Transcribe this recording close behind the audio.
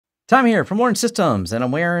Tom here from Lawrence Systems, and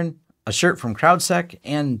I'm wearing a shirt from CrowdSec.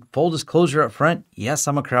 And full disclosure up front, yes,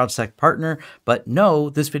 I'm a CrowdSec partner, but no,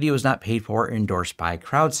 this video is not paid for or endorsed by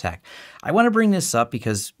CrowdSec. I want to bring this up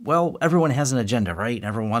because, well, everyone has an agenda, right?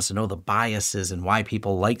 Everyone wants to know the biases and why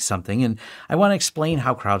people like something. And I want to explain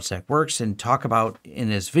how CrowdSec works and talk about, in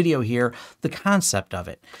this video here, the concept of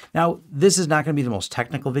it. Now, this is not going to be the most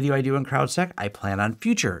technical video I do in CrowdSec. I plan on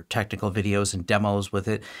future technical videos and demos with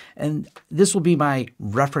it. And this will be my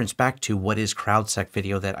reference back to what is CrowdSec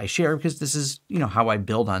video that I share, because this is, how I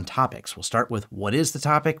build on topics. We'll start with what is the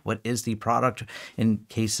topic, what is the product in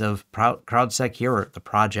case of CrowdSec here, or the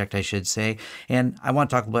project, I should say, and I want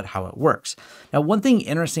to talk about how it works. Now, one thing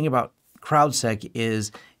interesting about CrowdSec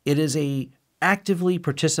is it is a actively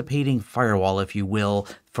participating firewall, if you will,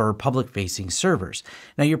 for public-facing servers.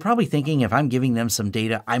 Now, you're probably thinking, if I'm giving them some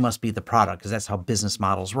data, I must be the product, because that's how business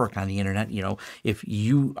models work on the internet. If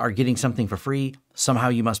you are getting something for free, somehow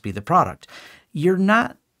you must be the product. You're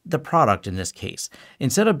not the product in this case.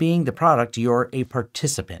 Instead of being the product, you're a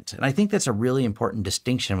participant. And I think that's a really important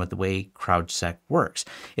distinction with the way CrowdSec works.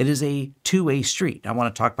 It is a two-way street. I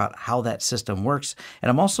want to talk about how that system works. And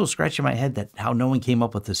I'm also scratching my head that how no one came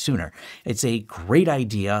up with this sooner. It's a great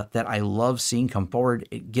idea that I love seeing come forward.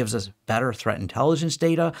 It gives us better threat intelligence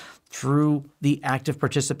data through the active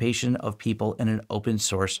participation of people in an open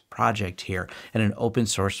source project here and an open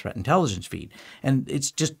source threat intelligence feed. And it's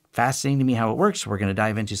just fascinating to me how it works. We're going to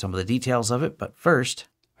dive into some of the details of it. But first,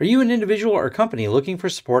 are you an individual or company looking for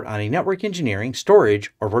support on a network engineering,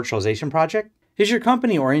 storage, or virtualization project? Is your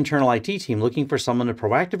company or internal IT team looking for someone to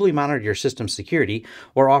proactively monitor your system's security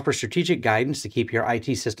or offer strategic guidance to keep your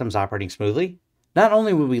IT systems operating smoothly? Not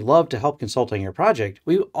only would we love to help consult on your project,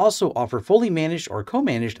 we also offer fully managed or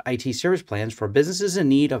co-managed IT service plans for businesses in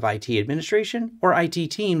need of IT administration or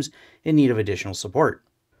IT teams in need of additional support.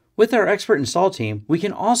 With our expert install team, we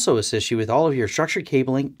can also assist you with all of your structured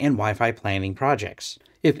cabling and Wi-Fi planning projects.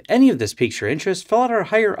 If any of this piques your interest, fill out our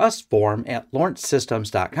Hire Us form at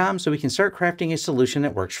lawrencesystems.com so we can start crafting a solution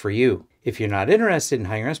that works for you. If you're not interested in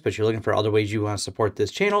hiring us, but you're looking for other ways you want to support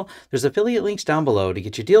this channel, there's affiliate links down below to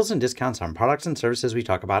get you deals and discounts on products and services we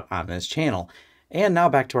talk about on this channel. And now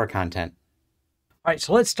back to our content. All right,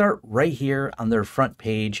 so let's start right here on their front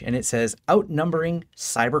page, and it says outnumbering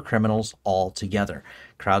cyber criminals altogether.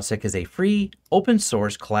 CrowdSec is a free, open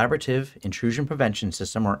source, collaborative intrusion prevention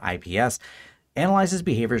system, or IPS, analyzes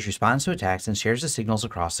behaviors, responds to attacks, and shares the signals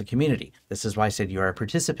across the community. This is why I said you are a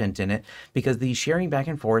participant in it, because the sharing back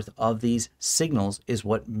and forth of these signals is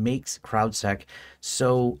what makes CrowdSec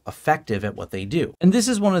so effective at what they do. And this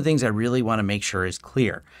is one of the things I really want to make sure is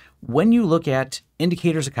clear. When you look at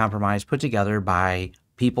indicators of compromise put together by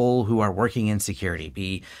people who are working in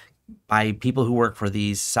security, by people who work for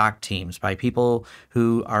these SOC teams, by people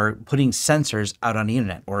who are putting sensors out on the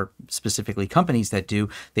internet, or specifically companies that do,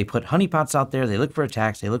 they put honeypots out there, they look for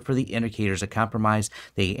attacks, they look for the indicators of compromise,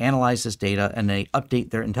 they analyze this data, and they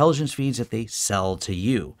update their intelligence feeds that they sell to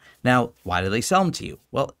you. Now, why do they sell them to you?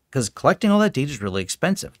 Well, because collecting all that data is really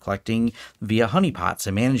expensive. Collecting via honeypots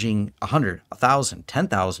and managing 100, 1,000,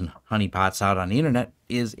 10,000 honeypots out on the internet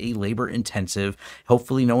is a labor intensive.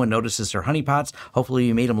 Hopefully no one notices their honeypots. Hopefully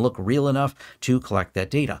you made them look real enough to collect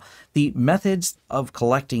that data. The methods of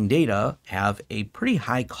collecting data have a pretty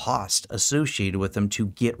high cost associated with them to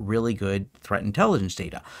get really good threat intelligence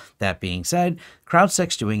data. That being said,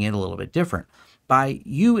 CrowdSec's doing it a little bit different. By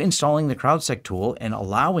you installing the CrowdSec tool and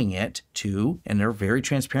allowing it to, and they're very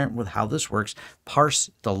transparent with how this works,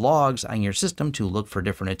 parse the logs on your system to look for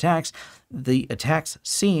different attacks, the attacks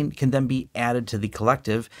seen can then be added to the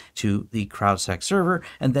collective, to the CrowdSec server,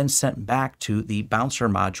 and then sent back to the bouncer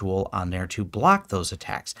module on there to block those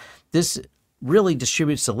attacks. This really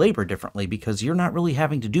distributes the labor differently, because you're not really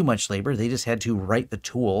having to do much labor. They just had to write the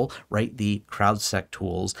tool, write the CrowdSec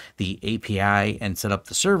tools, the API, and set up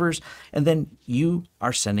the servers, and then you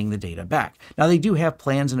are sending the data back. Now, they do have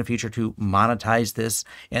plans in the future to monetize this,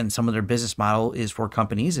 and some of their business model is for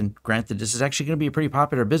companies, and granted, this is actually going to be a pretty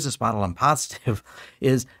popular business model. I'm positive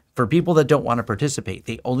is for people that don't want to participate.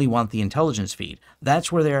 They only want the intelligence feed.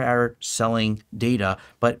 That's where they are selling data.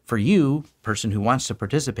 But for you, person who wants to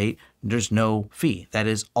participate, there's no fee. That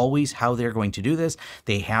is always how they're going to do this.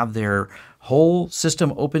 They have their whole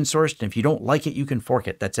system open sourced, and if you don't like it, you can fork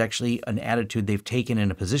it. That's actually an attitude they've taken,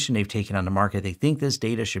 in a position they've taken on the market. They think this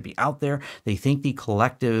data should be out there. They think the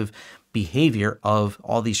collective behavior of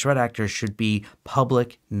all these threat actors should be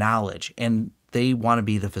public knowledge, and they want to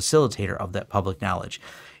be the facilitator of that public knowledge.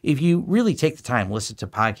 If you really take the time, listen to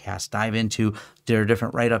podcasts, dive into their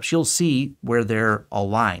different write-ups, you'll see where they're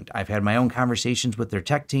aligned. I've had my own conversations with their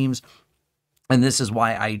tech teams, and this is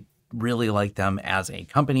why I really like them as a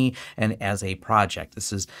company and as a project.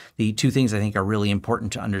 This is the two things I think are really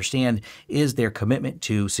important to understand is their commitment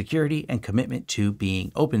to security and commitment to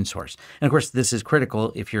being open source. And of course, this is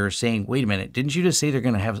critical if you're saying, wait a minute, didn't you just say they're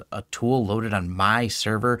going to have a tool loaded on my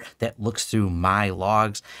server that looks through my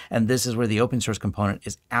logs? And this is where the open source component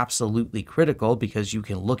is absolutely critical because you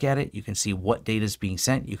can look at it, you can see what data is being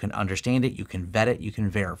sent, you can understand it, you can vet it, you can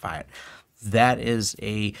verify it. That is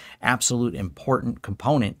a absolute important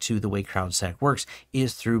component to the way CrowdSec works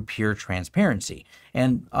is through pure transparency.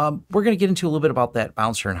 And we're going to get into a little bit about that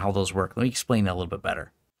bouncer and how those work. Let me explain that a little bit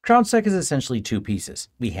better. CrowdSec is essentially two pieces.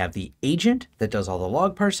 We have the agent that does all the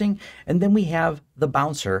log parsing, and then we have the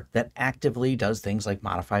bouncer that actively does things like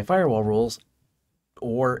modify firewall rules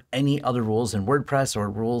or any other rules in WordPress or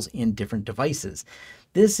rules in different devices.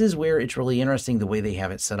 This is where it's really interesting the way they have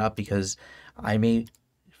it set up because I may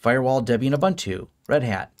firewall Debian Ubuntu, Red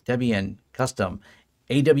Hat, Debian Custom,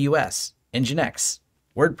 AWS, Nginx,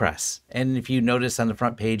 WordPress. And if you notice on the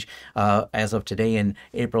front page, as of today in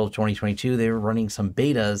April of 2022, they were running some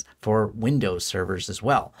betas for Windows servers as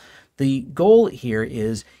well. The goal here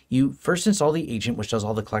is you first install the agent, which does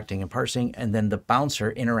all the collecting and parsing, and then the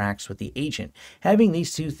bouncer interacts with the agent. Having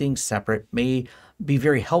these two things separate may be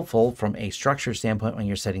very helpful from a structure standpoint when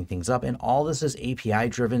you're setting things up. And all this is API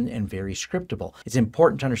driven and very scriptable. It's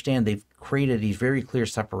important to understand they've created these very clear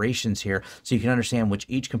separations here so you can understand which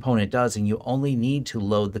each component does, and you only need to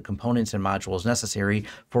load the components and modules necessary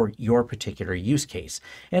for your particular use case.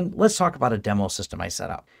 And let's talk about a demo system I set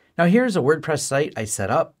up. Now here's a WordPress site I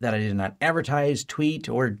set up that I did not advertise, tweet,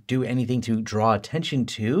 or do anything to draw attention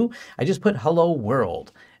to. I just put hello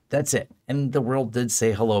world. That's it. And the world did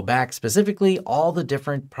say hello back, specifically all the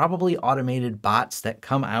different probably automated bots that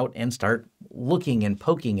come out and start looking and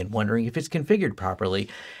poking and wondering if it's configured properly.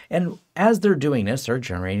 And as they're doing this, they're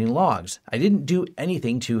generating logs. I didn't do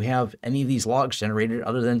anything to have any of these logs generated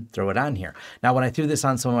other than throw it on here. Now, when I threw this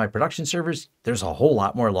on some of my production servers, there's a whole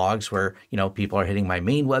lot more logs where, people are hitting my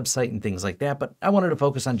main website and things like that. But I wanted to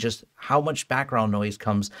focus on just how much background noise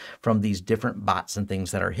comes from these different bots and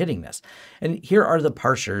things that are hitting this. And here are the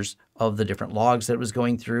parsers of the different logs that it was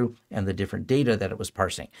going through and the different data that it was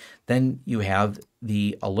parsing. Then you have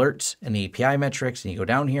the alerts and the API metrics, and you go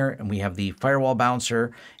down here and we have the firewall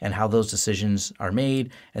bouncer and how those decisions are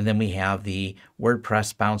made. And then we have the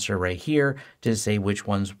WordPress bouncer right here to say which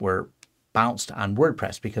ones were bounced on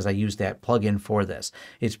WordPress because I used that plugin for this.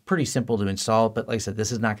 It's pretty simple to install, but like I said,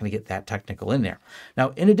 this is not going to get that technical in there.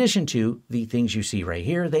 Now, in addition to the things you see right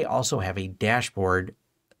here, they also have a dashboard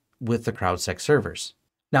with the CrowdSec servers.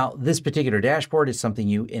 Now, this particular dashboard is something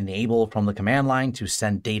you enable from the command line to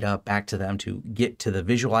send data back to them to get to the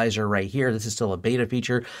visualizer right here. This is still a beta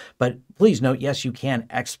feature, but please note, yes, you can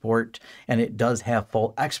export, and it does have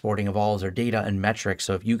full exporting of all of their data and metrics.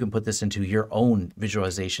 So if you can put this into your own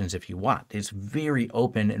visualizations if you want, it's very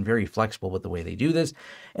open and very flexible with the way they do this.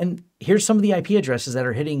 And here's some of the IP addresses that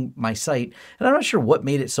are hitting my site. And I'm not sure what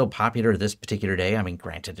made it so popular this particular day. I mean,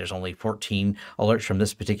 granted, there's only 14 alerts from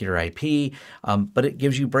this particular IP, but it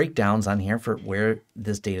gives you breakdowns on here for where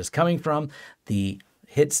this data is coming from, the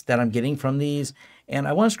hits that I'm getting from these. And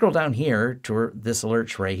I want to scroll down here to this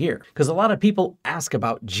alert right here, because a lot of people ask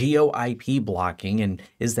about geo IP blocking and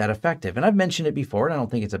is that effective? And I've mentioned it before, and I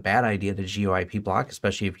don't think it's a bad idea to geo IP block,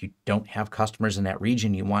 especially if you don't have customers in that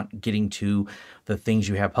region. You want getting to the things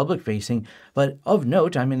you have public facing. But of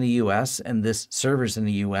note, I'm in the US and this server's in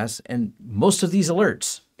the US, and most of these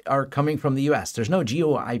alerts are coming from the US. There's no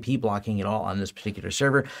geo IP blocking at all on this particular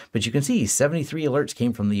server, but you can see 73 alerts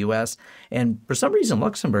came from the US. And for some reason,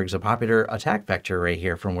 Luxembourg's a popular attack vector right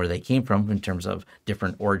here from where they came from in terms of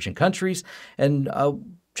different origin countries. And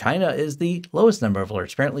China is the lowest number of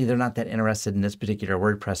alerts. Apparently, they're not that interested in this particular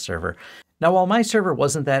WordPress server. Now, while my server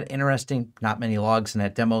wasn't that interesting, not many logs in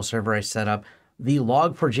that demo server I set up, the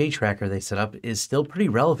Log4j tracker they set up is still pretty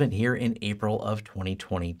relevant here in April of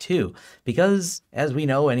 2022, because as we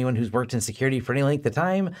know, anyone who's worked in security for any length of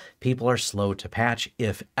time, people are slow to patch,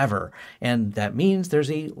 if ever. And that means there's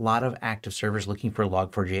a lot of active servers looking for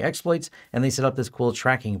Log4j exploits, and they set up this cool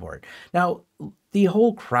tracking board. Now, the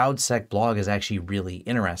whole CrowdSec blog is actually really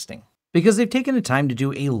interesting, because they've taken the time to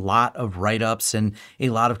do a lot of write-ups and a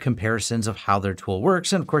lot of comparisons of how their tool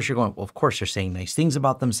works. And of course, you're going, well, of course, they're saying nice things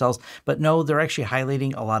about themselves, but no, they're actually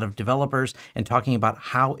highlighting a lot of developers and talking about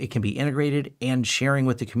how it can be integrated and sharing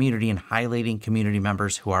with the community and highlighting community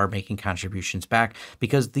members who are making contributions back.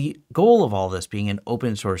 Because the goal of all this being an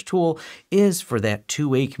open source tool is for that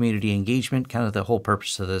two-way community engagement. Kind of the whole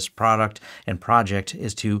purpose of this product and project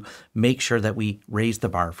is to make sure that we raise the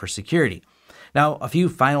bar for security. Now, a few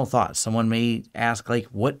final thoughts. Someone may ask, like,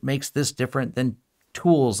 what makes this different than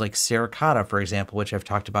tools like Suricata, for example, which I've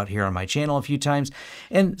talked about here on my channel a few times.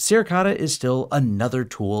 And Suricata is still another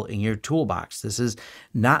tool in your toolbox. This is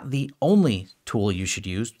not the only tool you should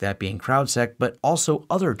use, that being CrowdSec, but also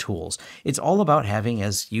other tools. It's all about having,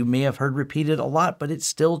 as you may have heard repeated a lot, but it's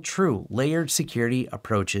still true, layered security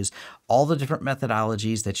approaches, all the different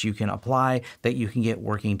methodologies that you can apply, that you can get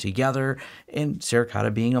working together, and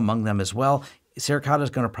Suricata being among them as well. Suricata is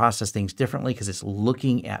going to process things differently because it's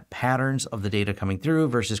looking at patterns of the data coming through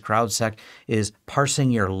versus CrowdSec is parsing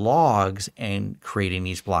your logs and creating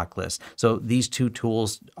these block lists. So these two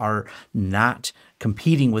tools are not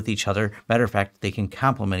competing with each other. Matter of fact, they can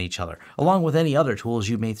complement each other, along with any other tools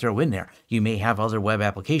you may throw in there. You may have other web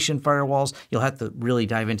application firewalls. You'll have to really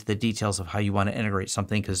dive into the details of how you want to integrate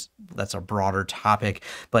something because that's a broader topic.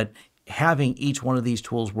 But having each one of these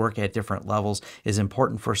tools work at different levels is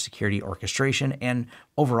important for security orchestration and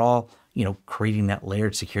overall, creating that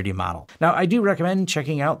layered security model. Now, I do recommend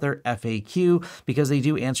checking out their FAQ because they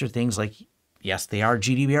do answer things like, yes, they are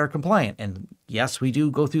GDPR compliant. And yes, we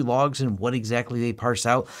do go through logs and what exactly they parse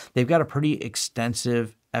out. They've got a pretty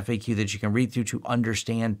extensive FAQ that you can read through to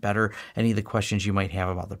understand better any of the questions you might have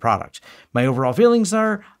about the product. My overall feelings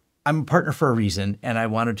are, I'm a partner for a reason, and I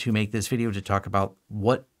wanted to make this video to talk about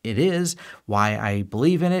what it is, why I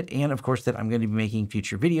believe in it, and of course that I'm going to be making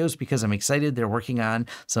future videos because I'm excited. They're working on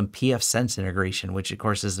some pfSense integration, which of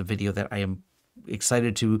course is a video that I am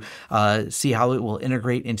excited to see how it will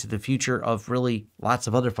integrate into the future of really lots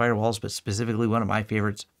of other firewalls, but specifically one of my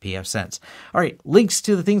favorites, pfSense. All right, links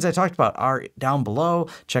to the things I talked about are down below.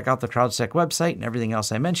 Check out the CrowdSec website and everything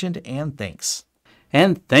else I mentioned, and thanks.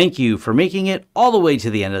 And thank you for making it all the way to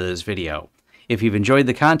the end of this video. If you've enjoyed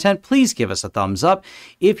the content, please give us a thumbs up.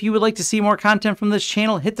 If you would like to see more content from this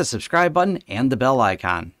channel, hit the subscribe button and the bell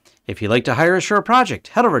icon. If you'd like to hire us for a project,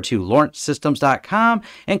 head over to lawrencesystems.com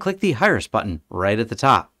and click the Hire Us button right at the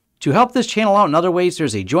top. To help this channel out in other ways,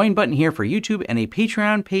 there's a join button here for YouTube and a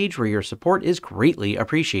Patreon page where your support is greatly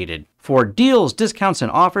appreciated. For deals, discounts,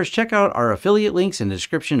 and offers, check out our affiliate links in the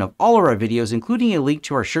description of all of our videos, including a link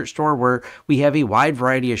to our shirt store where we have a wide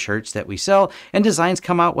variety of shirts that we sell and designs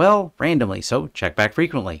come out, well, randomly, so check back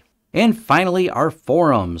frequently. And finally, our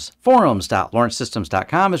forums.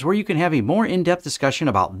 Forums.lawrencesystems.com is where you can have a more in-depth discussion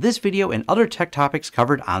about this video and other tech topics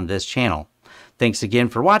covered on this channel. Thanks again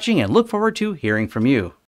for watching and look forward to hearing from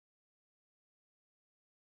you.